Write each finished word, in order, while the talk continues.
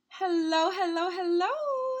Hello, hello, hello.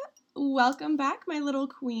 Welcome back, my little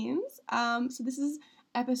queens. So this is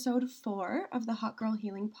episode 4 of the Hot Girl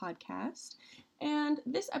Healing Podcast. And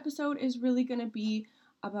this episode is really going to be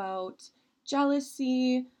about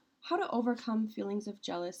jealousy, how to overcome feelings of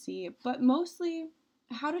jealousy, but mostly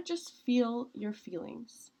how to just feel your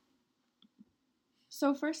feelings.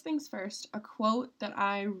 So first things first, a quote that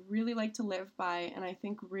I really like to live by and I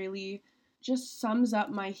think really just sums up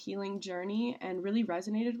my healing journey and really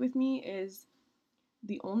resonated with me is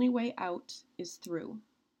the only way out is through.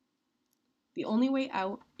 The only way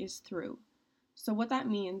out is through. So what that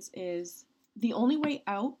means is the only way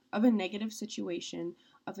out of a negative situation,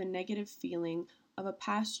 of a negative feeling, of a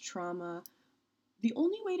past trauma, the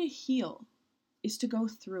only way to heal is to go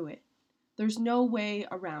through it. There's no way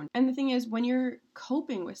around. And the thing is, when you're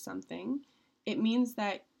coping with something, it means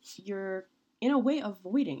that you're in a way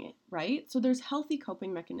avoiding it, right? So there's healthy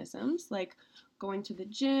coping mechanisms like going to the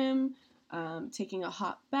gym, taking a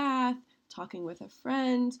hot bath, talking with a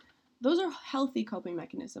friend. Those are healthy coping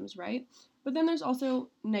mechanisms, right? But then there's also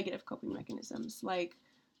negative coping mechanisms like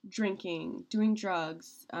drinking, doing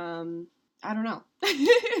drugs. I don't know.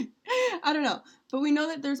 I don't know. But we know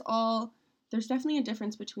that there's definitely a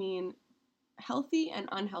difference between healthy and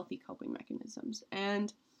unhealthy coping mechanisms.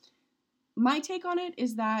 And my take on it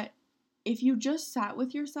is that if you just sat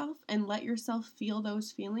with yourself and let yourself feel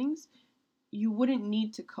those feelings, you wouldn't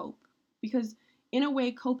need to cope. Because in a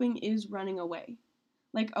way, coping is running away.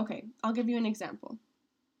 Like, okay, I'll give you an example.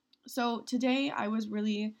 So today I was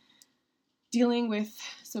really dealing with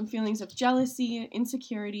some feelings of jealousy,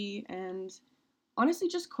 insecurity, and honestly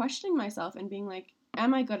just questioning myself and being like,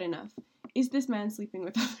 am I good enough? Is this man sleeping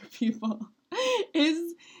with other people?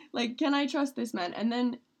 Can I trust this man? And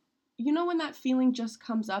then, you know, when that feeling just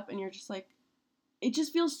comes up and you're just like, it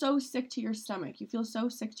just feels so sick to your stomach. You feel so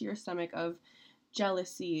sick to your stomach of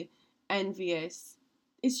jealousy, envious.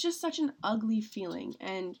 It's just such an ugly feeling.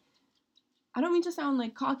 And I don't mean to sound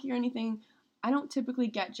like cocky or anything. I don't typically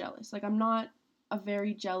get jealous. Like, I'm not a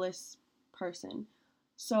very jealous person.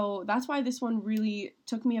 So that's why this one really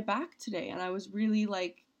took me aback today. And I was really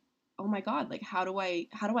like, oh my God, like, how do I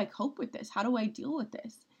cope with this? How do I deal with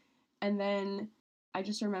this? And then I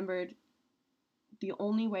just remembered the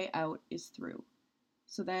only way out is through.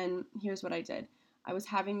 So then here's what I did. I was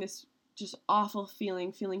having this just awful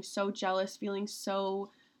feeling so jealous, feeling so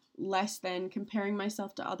less than, comparing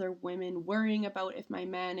myself to other women, worrying about if my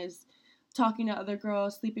man is talking to other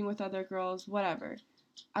girls, sleeping with other girls, whatever.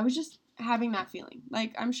 I was just having that feeling.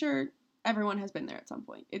 Like, I'm sure everyone has been there at some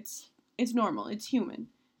point. It's normal. It's human.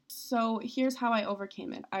 So here's how I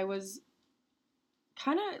overcame it. I was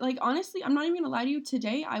kind of, like, honestly, I'm not even gonna lie to you,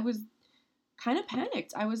 today I was kind of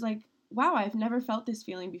panicked. I was like, wow, I've never felt this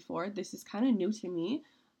feeling before. This is kind of new to me.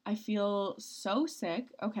 I feel so sick.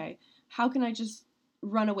 Okay, how can I just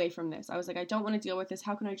run away from this? I was like, I don't want to deal with this.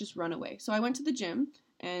 How can I just run away? So I went to the gym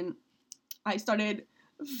and I started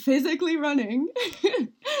physically running,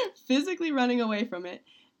 physically running away from it.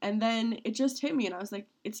 And then it just hit me and I was like,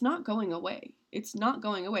 it's not going away. It's not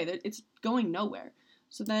going away. It's going nowhere.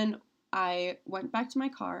 So then I went back to my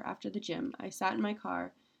car after the gym. I sat in my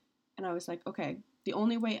car and I was like, okay, the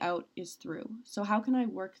only way out is through. So how can I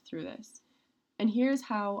work through this? And here's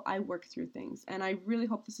how I work through things. And I really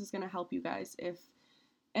hope this is going to help you guys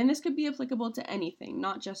and this could be applicable to anything,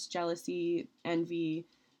 not just jealousy, envy,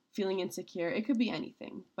 feeling insecure. It could be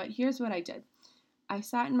anything. But here's what I did. I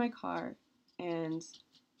sat in my car and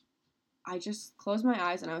I just closed my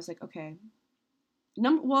eyes and I was like, okay.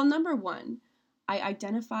 Number one, I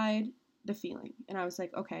identified the feeling. And I was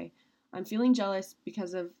like, okay, I'm feeling jealous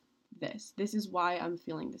because of this. This is why I'm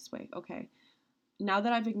feeling this way. Okay. Now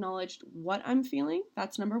that I've acknowledged what I'm feeling,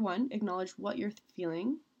 that's number one. Acknowledge what you're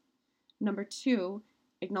feeling. Number two,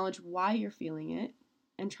 acknowledge why you're feeling it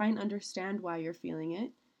and try and understand why you're feeling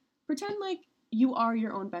it. Pretend like you are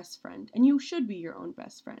your own best friend and you should be your own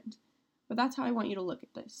best friend. But that's how I want you to look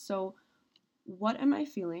at this. So what am I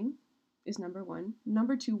feeling is number one.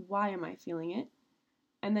 Number two, why am I feeling it?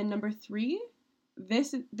 And then number three,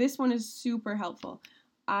 this one is super helpful.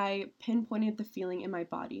 I pinpointed the feeling in my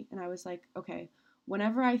body and I was like, okay,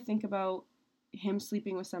 whenever I think about him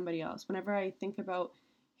sleeping with somebody else, whenever I think about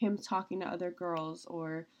him talking to other girls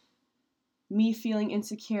or me feeling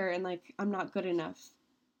insecure and like I'm not good enough,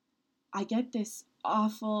 I get this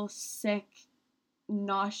awful, sick,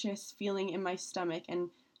 nauseous feeling in my stomach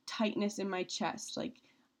and tightness in my chest. Like,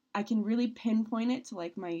 I can really pinpoint it to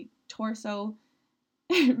like my torso,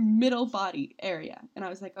 middle body area. And I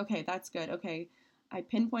was like, okay, that's good. Okay, I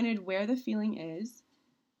pinpointed where the feeling is.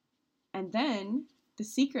 And then the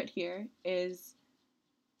secret here is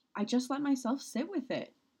I just let myself sit with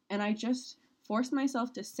it. And I just forced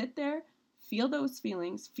myself to sit there, feel those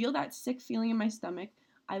feelings, feel that sick feeling in my stomach.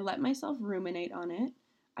 I let myself ruminate on it.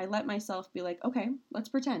 I let myself be like, okay, let's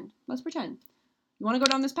pretend. Let's pretend. You want to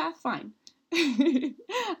go down this path? Fine.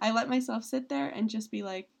 I let myself sit there and just be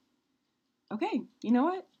like, okay, you know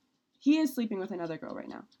what? He is sleeping with another girl right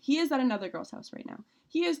now. He is at another girl's house right now.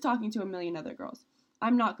 He is talking to a million other girls.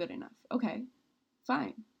 I'm not good enough. Okay,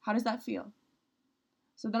 fine. How does that feel?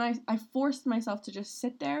 So then I forced myself to just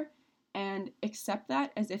sit there and accept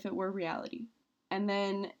that as if it were reality. And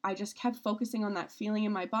then I just kept focusing on that feeling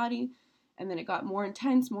in my body. And then it got more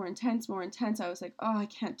intense, more intense, more intense. I was like, oh, I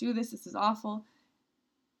can't do this. This is awful.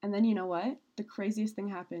 And then you know what? The craziest thing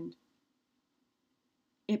happened.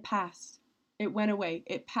 It passed. It went away.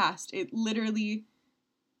 It passed. It literally,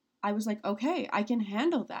 I was like, okay, I can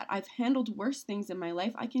handle that. I've handled worse things in my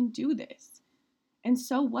life. I can do this. And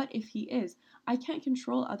so what if he is? I can't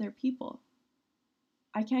control other people.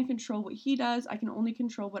 I can't control what he does. I can only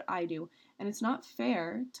control what I do. And it's not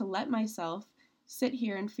fair to let myself sit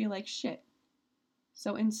here and feel like shit.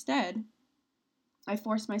 So instead, I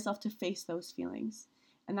force myself to face those feelings.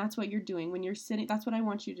 And that's what you're doing when you're sitting. That's what I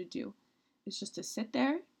want you to do. It's just to sit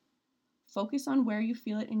there, focus on where you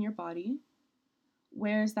feel it in your body.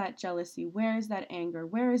 Where is that jealousy? Where is that anger?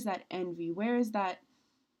 Where is that envy? Where is that,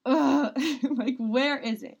 like, where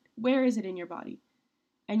is it? Where is it in your body?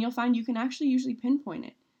 And you'll find you can actually usually pinpoint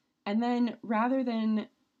it. And then rather than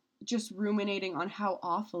just ruminating on how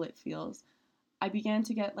awful it feels, I began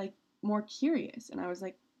to get like more curious. And I was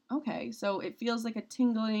like, okay, so it feels like a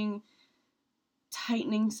tingling,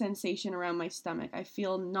 tightening sensation around my stomach. I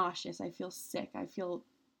feel nauseous. I feel sick. I feel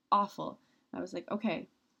awful. I was like, okay.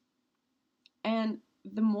 And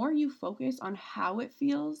the more you focus on how it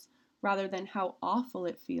feels rather than how awful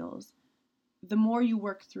it feels, the more you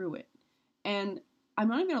work through it. And I'm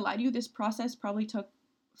not even going to lie to you, this process probably took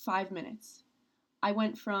 5 minutes. I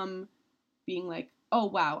went from being like, oh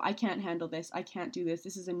wow, I can't handle this. I can't do this.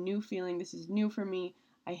 This is a new feeling. This is new for me.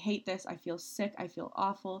 I hate this. I feel sick. I feel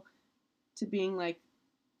awful. To being like,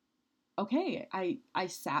 okay, I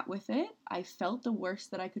sat with it. I felt the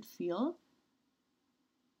worst that I could feel.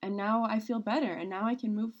 And now I feel better. And now I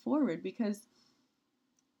can move forward because,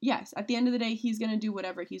 yes, at the end of the day, he's going to do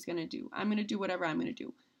whatever he's going to do. I'm going to do whatever I'm going to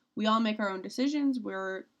do. We all make our own decisions.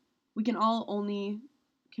 We can all only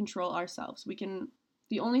control ourselves.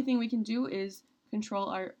 The only thing we can do is control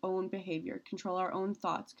our own behavior, control our own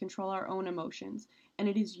thoughts, control our own emotions. And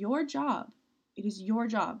it is your job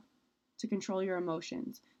to control your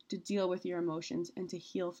emotions, to deal with your emotions, and to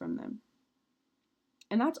heal from them.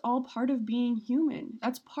 And that's all part of being human.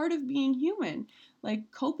 That's part of being human.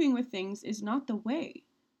 Like, coping with things is not the way.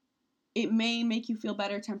 It may make you feel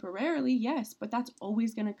better temporarily, yes, but that's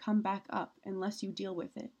always going to come back up unless you deal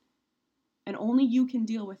with it. And only you can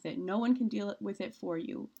deal with it. No one can deal with it for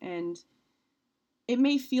you. And it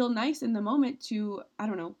may feel nice in the moment to, I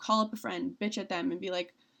don't know, call up a friend, bitch at them, and be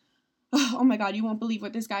like, oh my God, you won't believe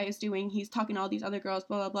what this guy is doing. He's talking to all these other girls,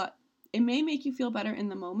 blah, blah, blah. It may make you feel better in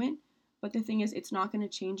the moment, but the thing is, it's not going to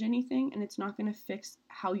change anything, and it's not going to fix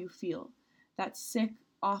how you feel. That sick,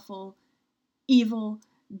 awful, evil,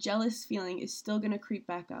 jealous feeling is still going to creep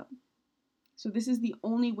back up. So this is the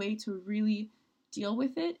only way to really deal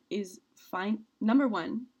with it is number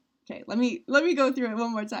one. Okay, let me go through it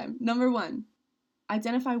one more time. Number one,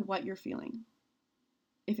 identify what you're feeling.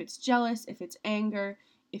 If it's jealous, if it's anger,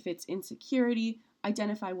 if it's insecurity,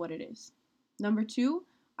 identify what it is. Number two,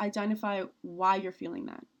 identify why you're feeling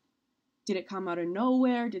that. Did it come out of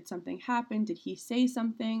nowhere? Did something happen? Did he say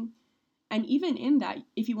something? And even in that,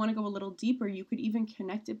 if you want to go a little deeper, you could even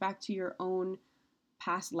connect it back to your own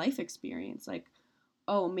past life experience. Like,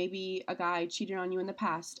 oh, maybe a guy cheated on you in the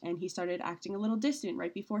past and he started acting a little distant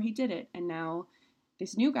right before he did it. And now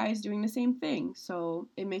this new guy is doing the same thing. So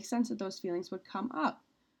it makes sense that those feelings would come up.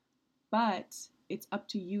 But it's up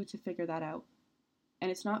to you to figure that out. And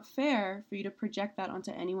it's not fair for you to project that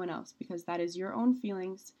onto anyone else because that is your own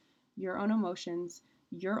feelings, your own emotions,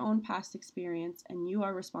 your own past experience, and you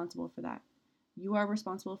are responsible for that. You are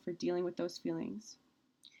responsible for dealing with those feelings.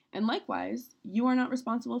 And likewise, you are not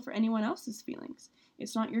responsible for anyone else's feelings.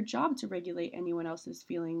 It's not your job to regulate anyone else's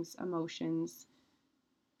feelings, emotions,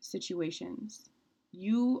 situations.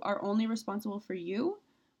 You are only responsible for you,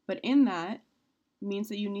 but in that means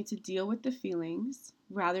that you need to deal with the feelings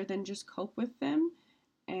rather than just cope with them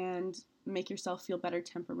and make yourself feel better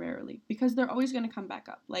temporarily because they're always going to come back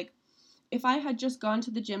up. Like, if I had just gone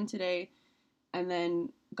to the gym today and then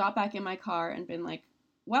got back in my car and been like,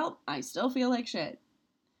 well, I still feel like shit.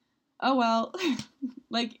 Oh, well,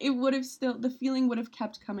 like the feeling would have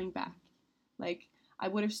kept coming back. Like, I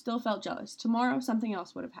would have still felt jealous. Tomorrow, something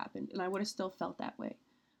else would have happened, and I would have still felt that way.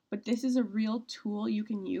 But this is a real tool you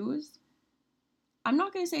can use. I'm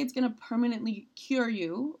not going to say it's going to permanently cure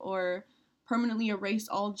you or permanently erase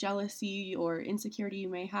all jealousy or insecurity you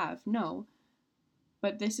may have. No.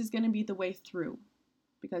 But this is going to be the way through,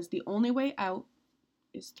 because the only way out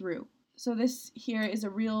is through. So this here is a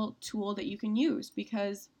real tool that you can use,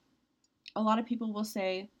 because a lot of people will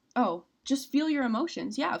say, oh, just feel your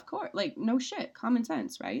emotions. Yeah, of course. Like, no shit. Common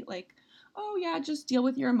sense, right? Like, oh yeah, just deal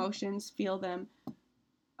with your emotions, feel them.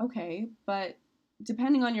 Okay, but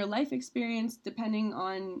depending on your life experience, depending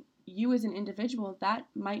on you as an individual, that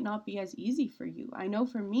might not be as easy for you. I know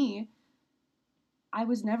for me, I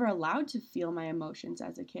was never allowed to feel my emotions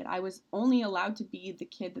as a kid. I was only allowed to be the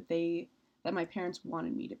kid that my parents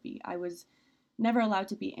wanted me to be. I was never allowed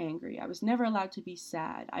to be angry. I was never allowed to be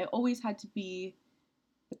sad. I always had to be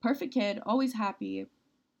the perfect kid, always happy.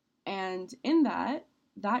 And in that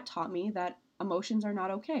taught me that emotions are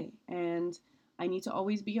not okay, and I need to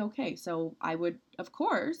always be okay. So I would, of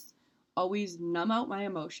course, always numb out my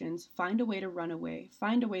emotions, find a way to run away,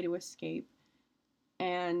 find a way to escape,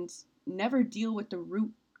 and never deal with the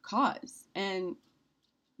root cause. And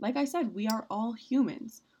like I said, we are all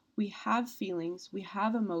humans. We have feelings, we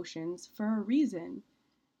have emotions for a reason.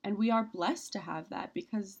 And we are blessed to have that,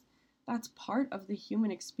 because that's part of the human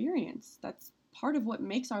experience. That's part of what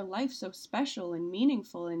makes our life so special and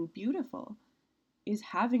meaningful and beautiful, is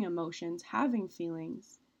having emotions, having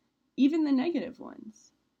feelings, even the negative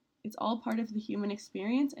ones. It's all part of the human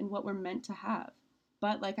experience and what we're meant to have.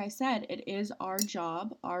 But like I said, it is our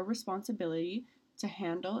job, our responsibility to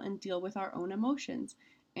handle and deal with our own emotions.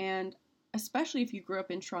 And especially if you grew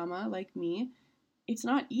up in trauma like me, it's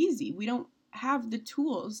not easy. We don't have the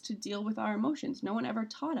tools to deal with our emotions. No one ever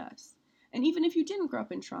taught us. And even if you didn't grow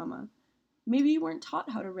up in trauma, maybe you weren't taught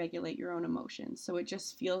how to regulate your own emotions. So it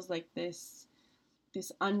just feels like this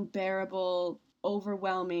unbearable,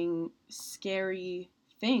 overwhelming, scary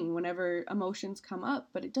thing whenever emotions come up,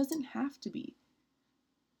 but it doesn't have to be.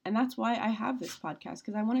 And that's why I have this podcast,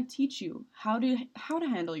 because I want to teach you how to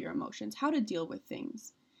handle your emotions, how to deal with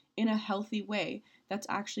things in a healthy way that's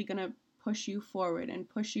actually going to push you forward and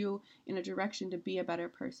push you in a direction to be a better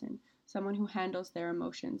person. Someone who handles their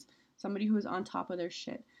emotions, somebody who is on top of their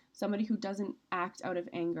shit, somebody who doesn't act out of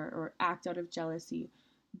anger or act out of jealousy,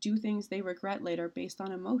 do things they regret later based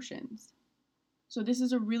on emotions. So this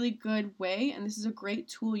is a really good way, and this is a great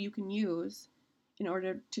tool you can use in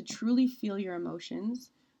order to truly feel your emotions,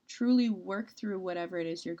 truly work through whatever it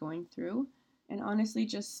is you're going through, and honestly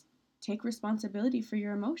just take responsibility for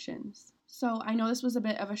your emotions. So I know this was a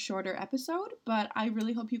bit of a shorter episode, but I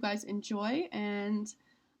really hope you guys enjoy, and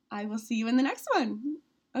I will see you in the next one.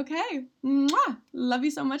 Okay. Mwah! Love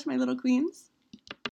you so much, my little queens.